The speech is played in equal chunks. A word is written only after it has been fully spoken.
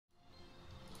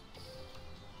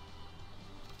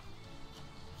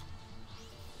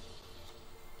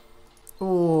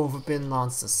Forbidden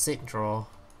Lance, a sick draw.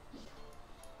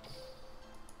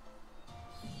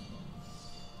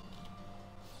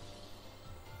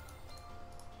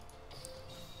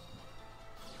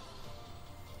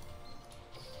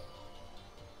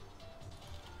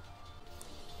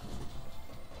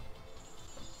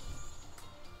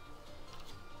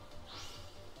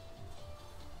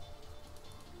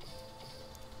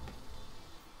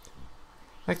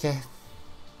 Okay.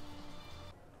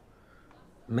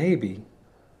 Maybe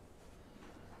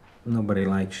nobody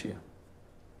likes you.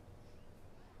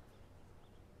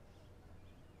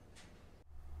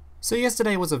 So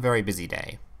yesterday was a very busy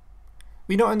day.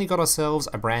 We not only got ourselves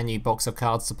a brand new box of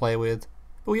cards to play with,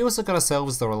 but we also got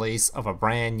ourselves the release of a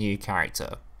brand new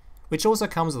character, which also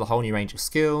comes with a whole new range of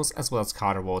skills as well as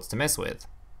card rewards to mess with.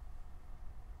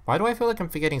 Why do I feel like I'm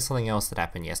forgetting something else that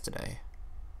happened yesterday?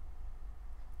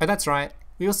 Oh, that's right,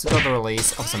 we also got the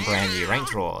release of some brand new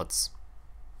ranked rewards.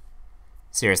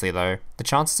 Seriously though, the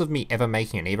chances of me ever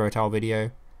making an Evo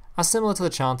video are similar to the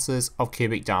chances of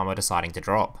Cubic Dharma deciding to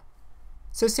drop.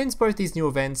 So since both these new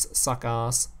events suck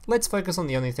ass, let's focus on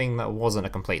the only thing that wasn't a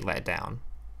complete letdown.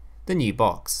 The new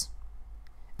box.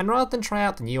 And rather than try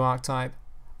out the new archetype,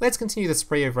 let's continue the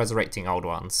spree of resurrecting old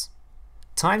ones.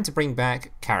 Time to bring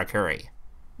back Karakuri.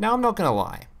 Now I'm not gonna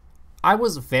lie, I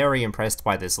was very impressed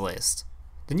by this list.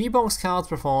 The new box cards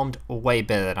performed way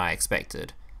better than I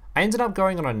expected. I ended up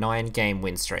going on a 9-game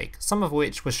win streak, some of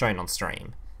which was shown on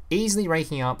stream, easily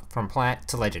ranking up from Plat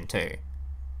to Legend 2.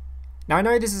 Now I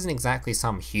know this isn't exactly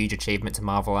some huge achievement to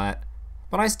marvel at,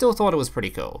 but I still thought it was pretty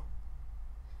cool.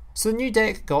 So the new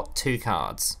deck got 2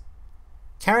 cards.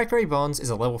 Karakuri Bonze is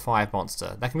a level 5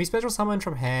 monster that can be special summoned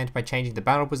from hand by changing the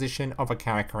battle position of a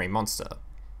Karakuri monster,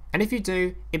 and if you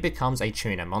do, it becomes a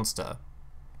tuner monster.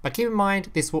 But keep in mind,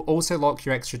 this will also lock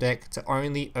your extra deck to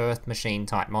only Earth Machine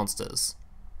type monsters.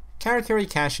 Karakuri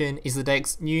Cash Inn is the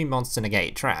deck's new monster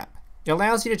negate trap. It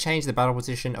allows you to change the battle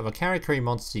position of a Karakuri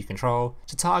monster you control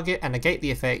to target and negate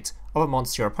the effect of a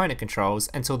monster your opponent controls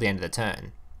until the end of the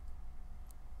turn.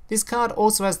 This card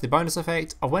also has the bonus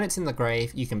effect of when it's in the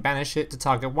grave, you can banish it to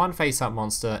target one face-up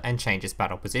monster and change its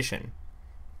battle position.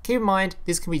 Keep in mind,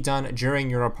 this can be done during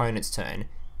your opponent's turn,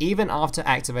 even after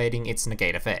activating its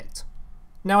negate effect.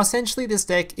 Now essentially this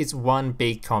deck is one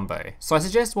big combo, so I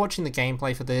suggest watching the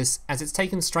gameplay for this as it's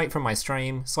taken straight from my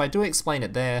stream, so I do explain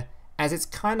it there, as it's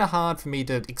kinda hard for me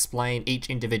to explain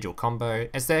each individual combo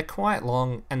as they're quite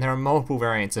long and there are multiple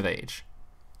variants of each.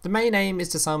 The main aim is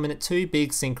to summon 2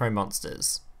 big synchro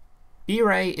monsters.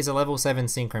 Burei is a level 7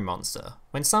 synchro monster.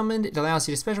 When summoned, it allows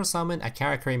you to special summon a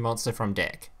Karakuri monster from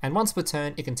deck, and once per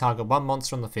turn it can target one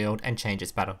monster on the field and change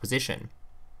its battle position.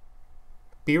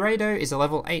 Bureido is a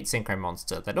level 8 synchro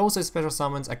monster that also special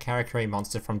summons a Karakuri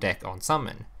monster from deck on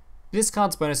summon. This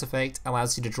card's bonus effect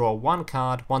allows you to draw 1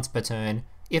 card once per turn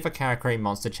if a Karakuri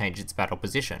monster changes its battle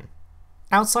position.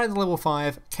 Outside the level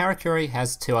 5, Karakuri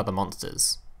has 2 other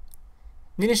monsters.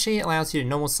 Ninishi allows you to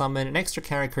normal summon an extra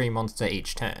Karakuri monster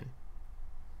each turn.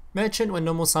 Merchant, when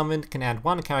normal summoned, can add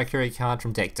 1 Karakuri card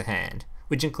from deck to hand,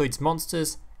 which includes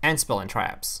monsters and spell and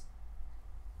traps.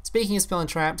 Speaking of spell and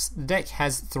traps, the deck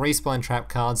has 3 spell and trap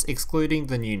cards excluding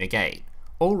the new negate,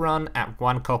 all run at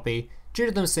 1 copy due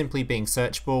to them simply being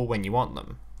searchable when you want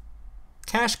them.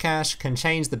 Cash can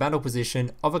change the battle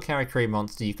position of a Karakuri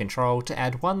monster you control to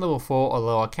add 1 level 4 or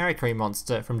lower Karakuri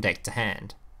monster from deck to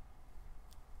hand.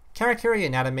 Karakuri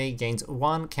Anatomy gains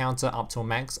 1 counter up to a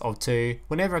max of 2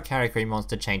 whenever a Karakuri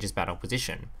monster changes battle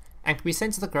position, and can be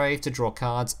sent to the grave to draw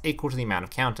cards equal to the amount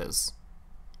of counters.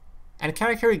 And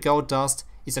Karakuri Gold Dust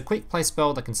is a quick play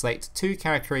spell that can select 2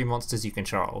 Karakuri monsters you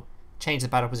control, change the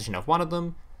battle position of one of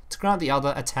them, to grant the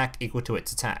other attack equal to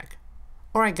its attack.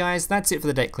 Alright guys, that's it for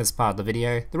the decklist part of the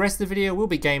video. The rest of the video will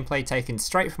be gameplay taken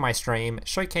straight from my stream,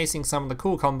 showcasing some of the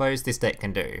cool combos this deck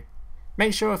can do.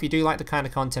 Make sure if you do like the kind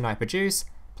of content I produce,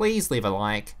 please leave a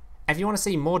like, and if you want to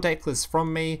see more decklists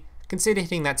from me, consider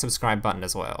hitting that subscribe button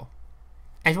as well.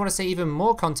 And if you want to see even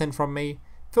more content from me,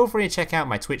 feel free to check out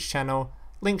my Twitch channel,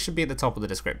 link should be at the top of the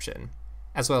description,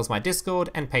 as well as my Discord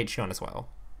and Patreon as well.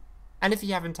 And if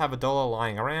you happen to have $1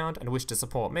 lying around and wish to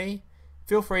support me,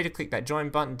 feel free to click that join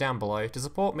button down below to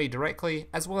support me directly,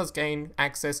 as well as gain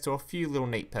access to a few little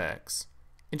neat perks.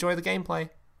 Enjoy the gameplay!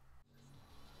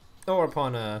 Or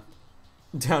upon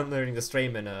downloading the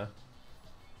stream and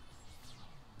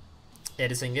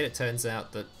editing it, it turns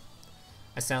out that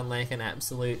I sound like an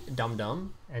absolute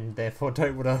dum-dum, and therefore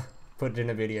don't want to put it in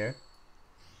a video.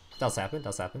 Does happen,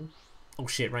 does happen. Oh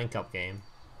shit, rank up game.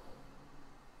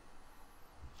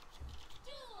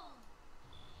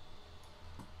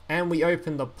 And we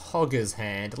open the Pogger's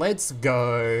hand. Let's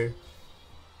go!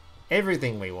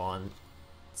 Everything we want.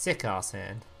 Sick ass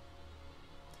hand.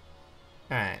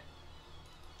 Alright.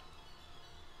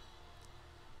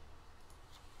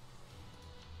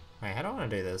 Wait, how do I want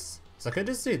to do this? So I could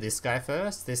just do this guy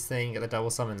first, this thing, get the double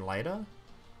summon later.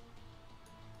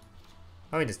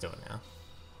 Let me just do it now.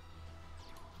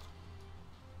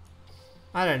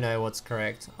 I don't know what's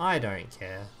correct. I don't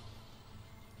care.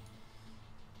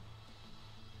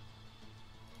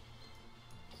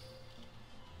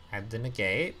 Add the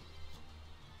negate.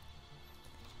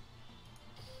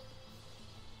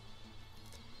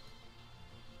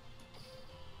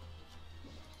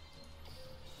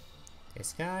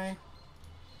 This guy.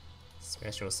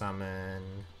 Special summon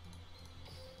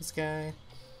this guy.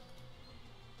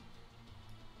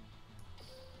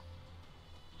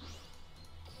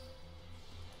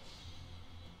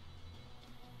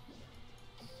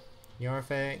 Your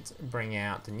effect, bring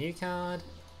out the new card.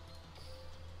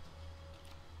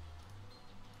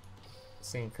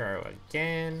 Synchro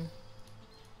again.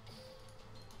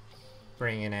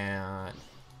 Bringing out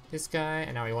this guy,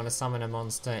 and now we want to summon a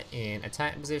monster in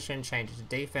attack position, change it to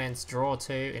defense, draw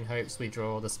 2 in hopes we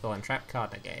draw the spell and trap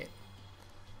card negate.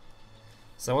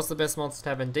 So what's the best monster to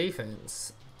have in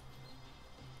defense?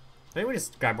 I think we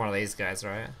just grab one of these guys,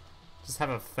 right? Just have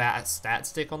a fat stat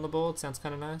stick on the board, sounds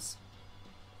kind of nice.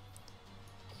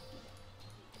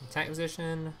 Attack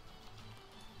position.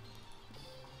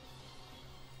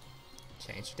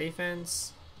 Change to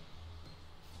defense.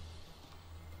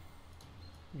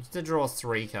 Just to draw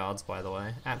 3 cards, by the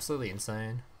way. Absolutely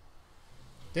insane.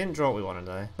 Didn't draw what we wanted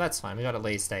though. That's fine. We got at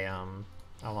least a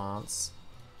lance.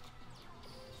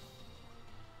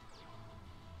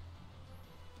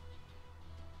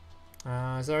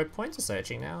 Is there a point to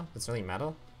searching now? Does it really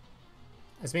matter?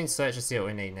 It's been searched to see what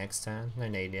we need next turn. No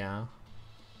need now.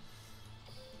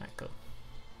 Alright, cool.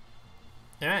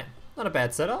 Alright, not a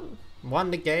bad setup. 1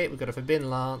 negate, we've got a Forbidden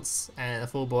Lance, and a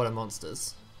full board of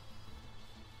monsters.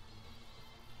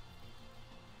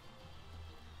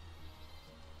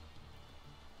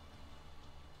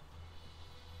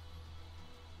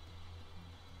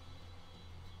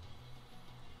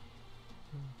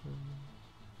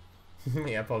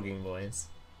 Yeah, pogging boys.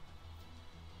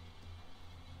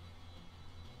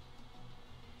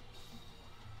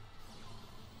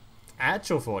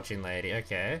 Actual Fortune Lady,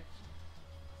 okay.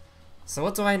 So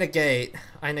what do I negate?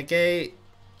 I negate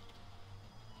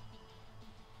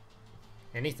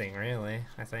anything really,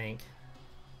 I think.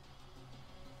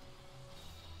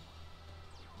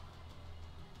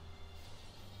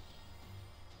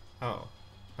 Oh.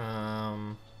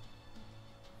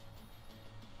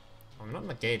 I'm not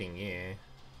negating you.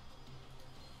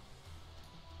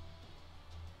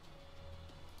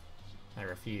 I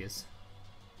refuse.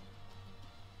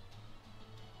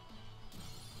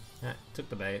 Ah, took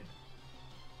the bait.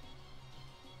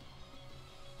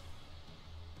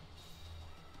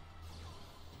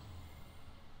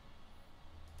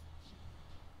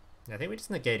 I think we're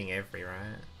just negating every,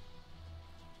 right?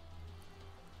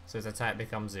 So his attack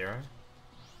becomes 0.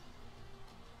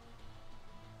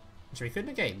 Actually, we could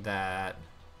negate that.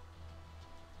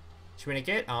 Should we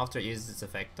negate after it uses its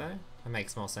effect though? That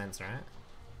makes more sense, right?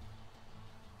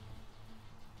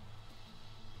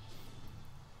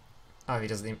 Oh, he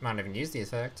doesn't, might not even use the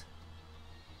effect.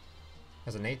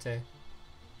 Doesn't need to.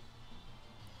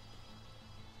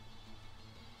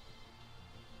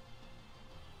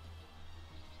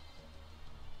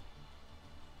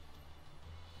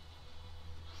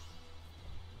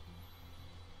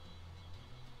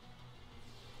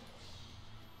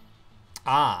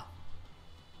 Ah.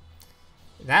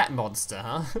 That monster,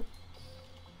 huh?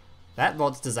 That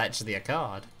monster's actually a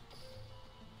card.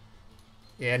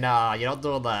 Yeah, nah, you're not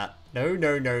doing that. No,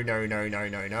 no, no, no, no, no,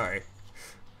 no, no.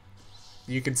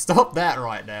 You can stop that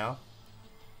right now.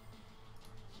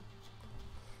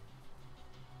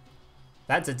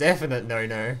 That's a definite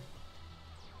no-no.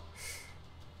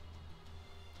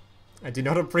 I do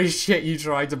not appreciate you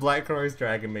trying to Black Rose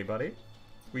Dragon me, buddy.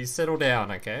 We settle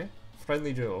down, okay?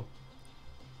 Friendly duel.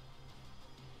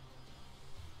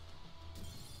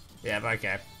 Yeah,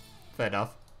 okay. Fair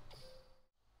enough.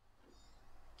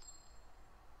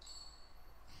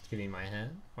 Give me my hat.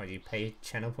 Why, do you pay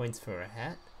channel points for a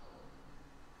hat?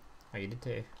 Oh, you did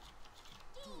too.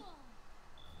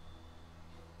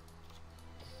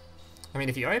 I mean,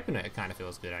 if you open it, it kind of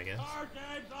feels good, I guess.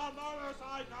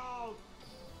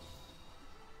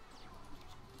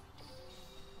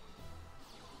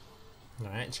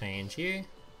 Alright, change you.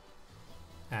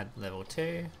 Add level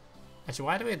 2. Actually,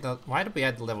 why did we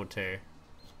add the level 2?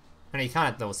 I mean, you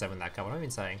can't add level 7 that card. What have I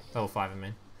been saying? Level 5, I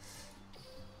mean.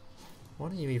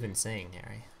 What are you even saying,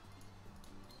 Harry?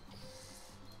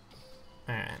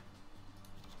 Alright.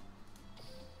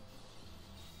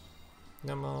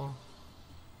 No more.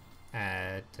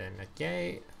 Add a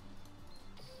negate.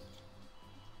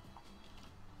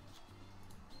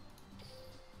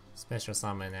 Special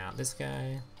summon out this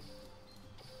guy.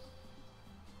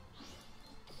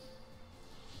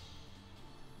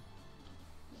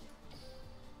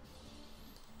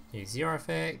 Use your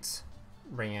effect.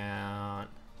 Bring out.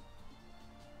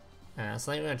 So I think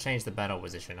we're gonna change the battle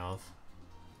position of.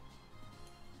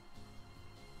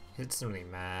 It doesn't really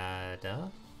matter.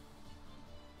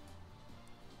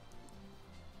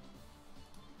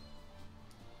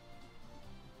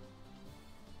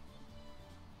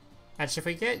 Actually, if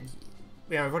we get...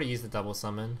 Yeah, we've already used the double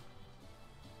summon.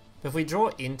 But if we draw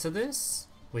into this,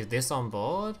 with this on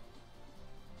board...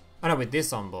 Oh no, with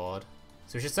this on board.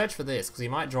 So we should search for this, because we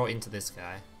might draw into this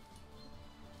guy.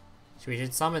 So we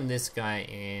should summon this guy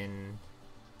in...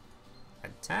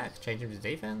 Attack? Change him to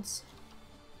defense?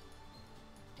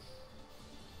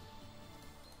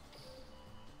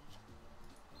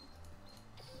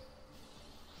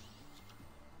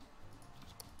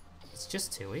 It's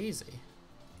just too easy.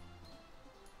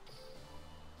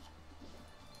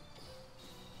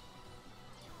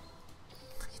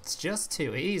 It's just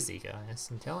too easy, guys,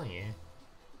 I'm telling you.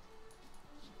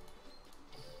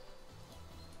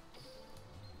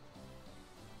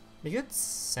 We get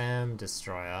Sam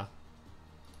Destroyer.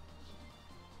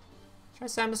 Try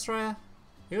Sam Destroyer?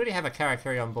 We already have a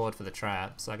Karakuri on board for the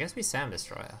trap, so I guess we Sam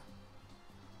Destroyer.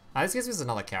 This gives us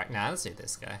another character. Nah, let's do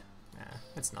this guy. Nah,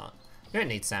 let's not. We don't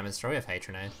need Sam Destroyer, we have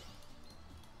Trunade.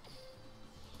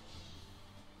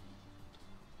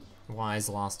 Wise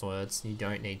last words. You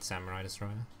don't need Samurai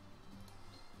Destroyer.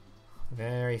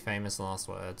 Very famous last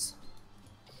words.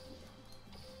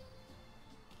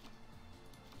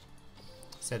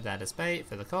 Set that as bait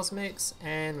for the Cosmics,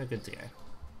 and we're good to go.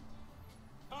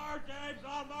 Arcade's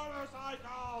on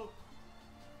motorcycle!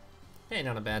 Okay,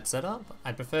 not a bad setup.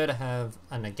 I'd prefer to have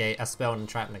a negate, a spell and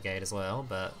trap negate as well,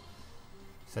 but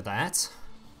for that,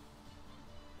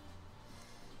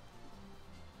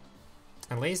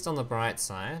 at least on the bright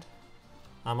side,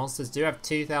 our monsters do have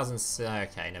 2,000.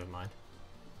 Okay, never mind.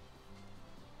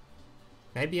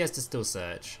 Maybe he has to still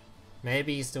search.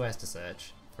 Maybe he still has to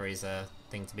search for his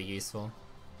thing to be useful.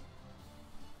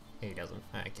 He doesn't.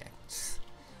 Okay.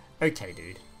 Okay,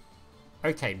 dude.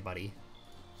 Okay, buddy.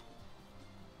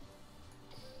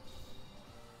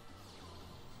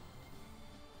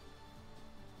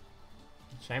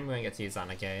 Shame we won't get to use that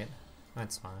negate.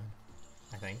 That's fine,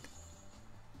 I think.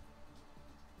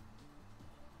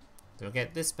 So we'll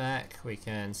get this back. We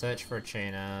can search for a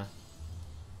tuner.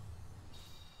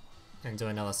 And do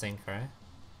another synchro.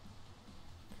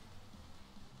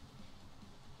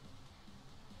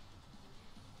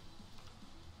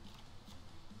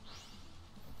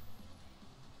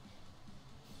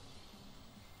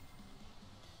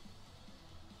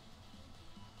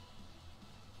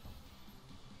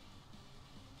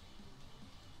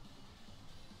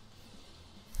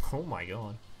 Oh my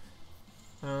god.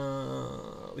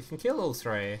 We can kill all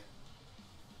three.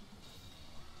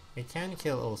 We can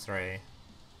kill all three.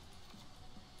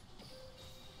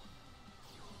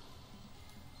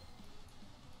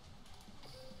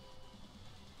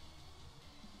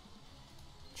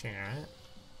 Tuner it.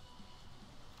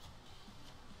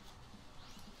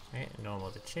 Okay,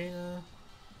 normal to tuner.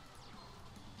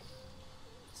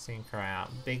 Synchro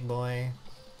out big boy.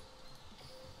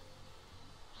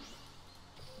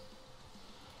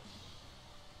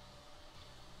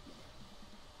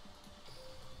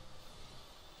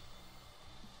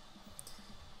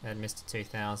 Add Mr.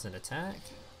 2000 attack.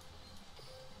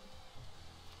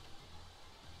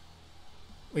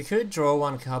 We could draw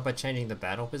one card by changing the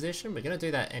battle position. We're gonna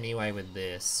do that anyway with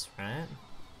this, right?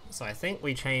 So I think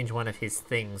we change one of his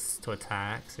things to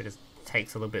attack, so it just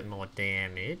takes a little bit more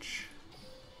damage.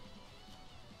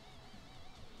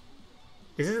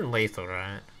 This isn't lethal,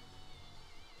 right?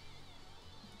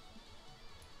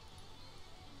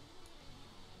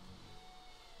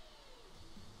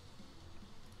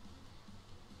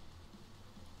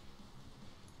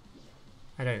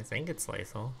 I don't think it's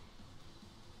lethal.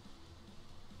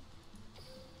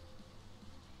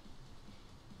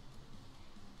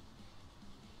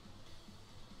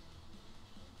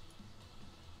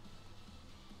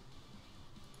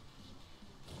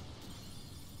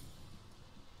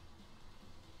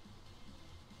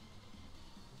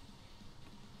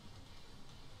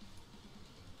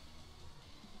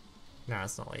 No,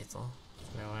 it's not lethal.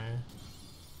 No way.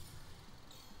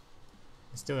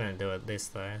 I'm still gonna do it this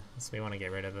though, so we want to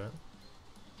get rid of it.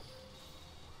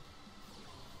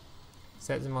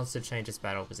 Set the monster to change its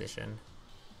battle position.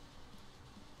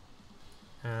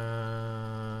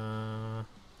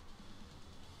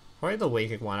 Probably the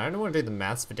weaker one. I don't want to do the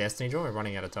maths for Destiny Draw, we're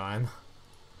running out of time.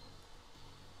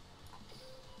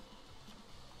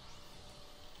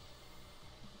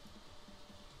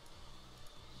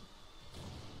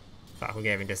 Fuck, we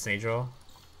gave him Destiny Draw.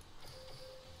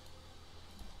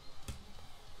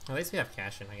 At least we have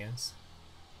Cash Inn, I guess.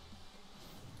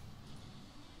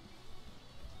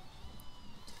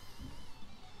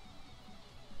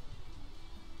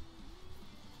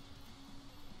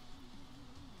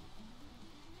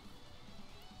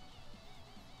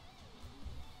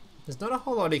 There's not a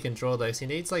whole lot he can draw though, so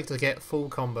he needs like to get full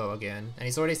combo again, and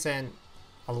he's already sent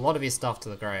a lot of his stuff to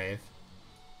the grave.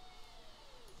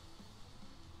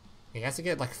 He has to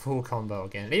get like full combo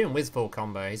again, and even with full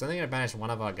combo, he's only going to banish one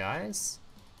of our guys?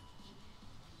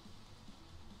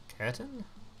 Curtain?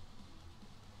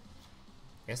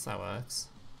 Guess that works.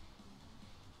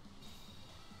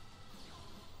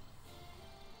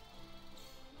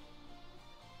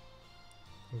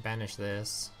 Banish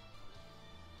this.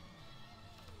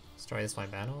 Destroy this by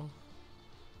battle.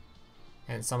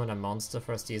 And summon a monster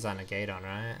for us to use our negate on,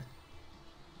 right?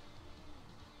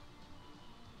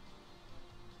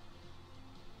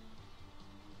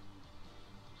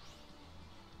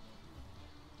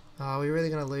 Oh, are we really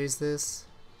gonna lose this?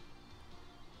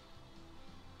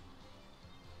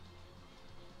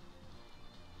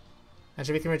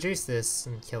 Actually, we can reduce this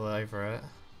and kill it over it.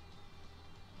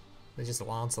 With just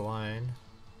Lance alone.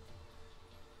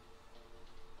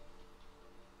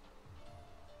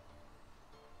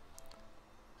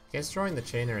 I guess drawing the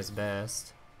tuner is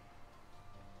best.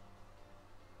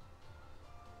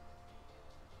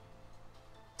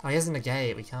 Oh, he has a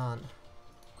negate, we can't.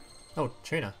 Oh,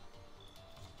 tuner.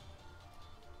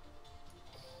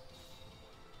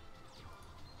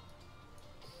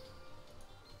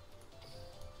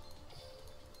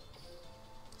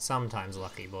 Sometimes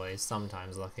lucky, boys.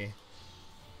 Sometimes lucky.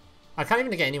 I can't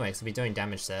even negate anyway, because we'll be doing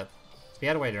damage step. So we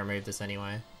had a way to remove this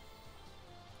anyway.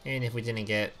 Even if we didn't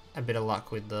get a bit of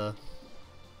luck with the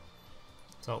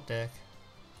top deck.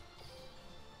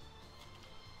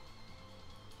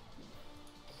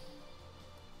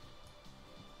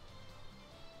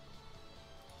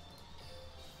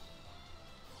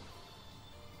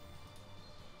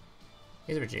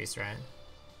 He's reduced, right?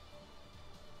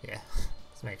 Yeah,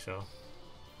 let's make sure.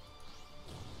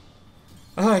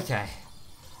 Okay.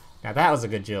 Now that was a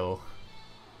good duel.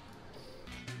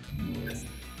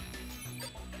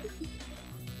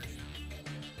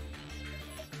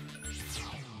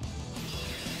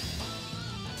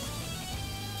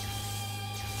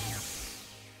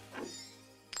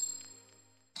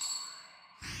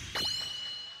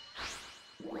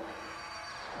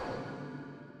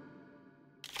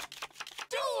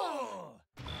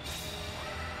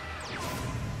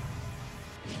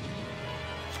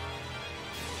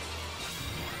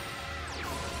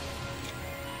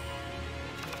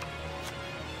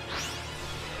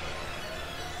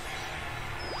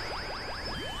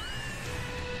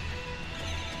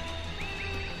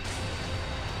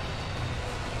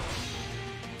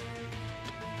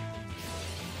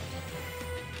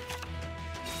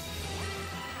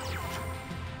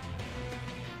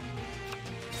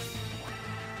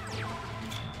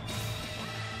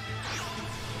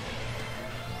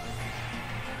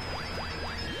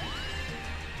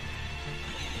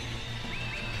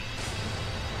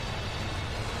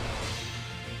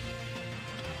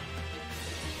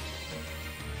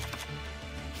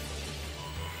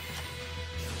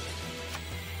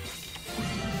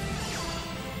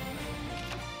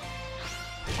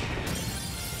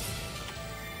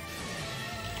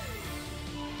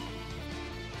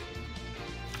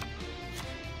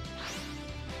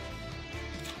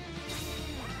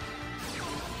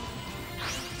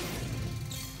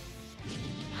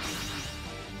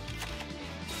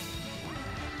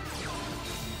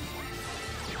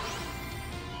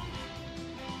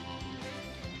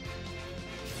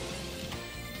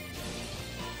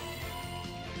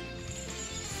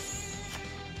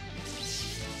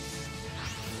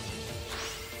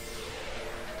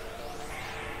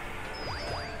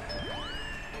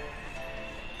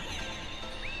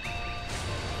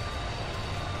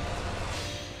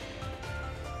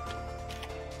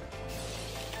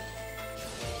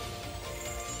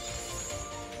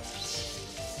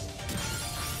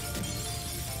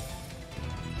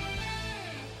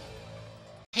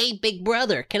 Hey, big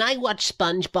brother, can I watch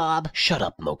SpongeBob? Shut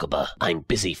up, Mokuba. I'm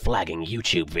busy flagging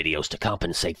YouTube videos to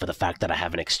compensate for the fact that I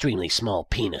have an extremely small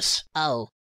penis. Oh.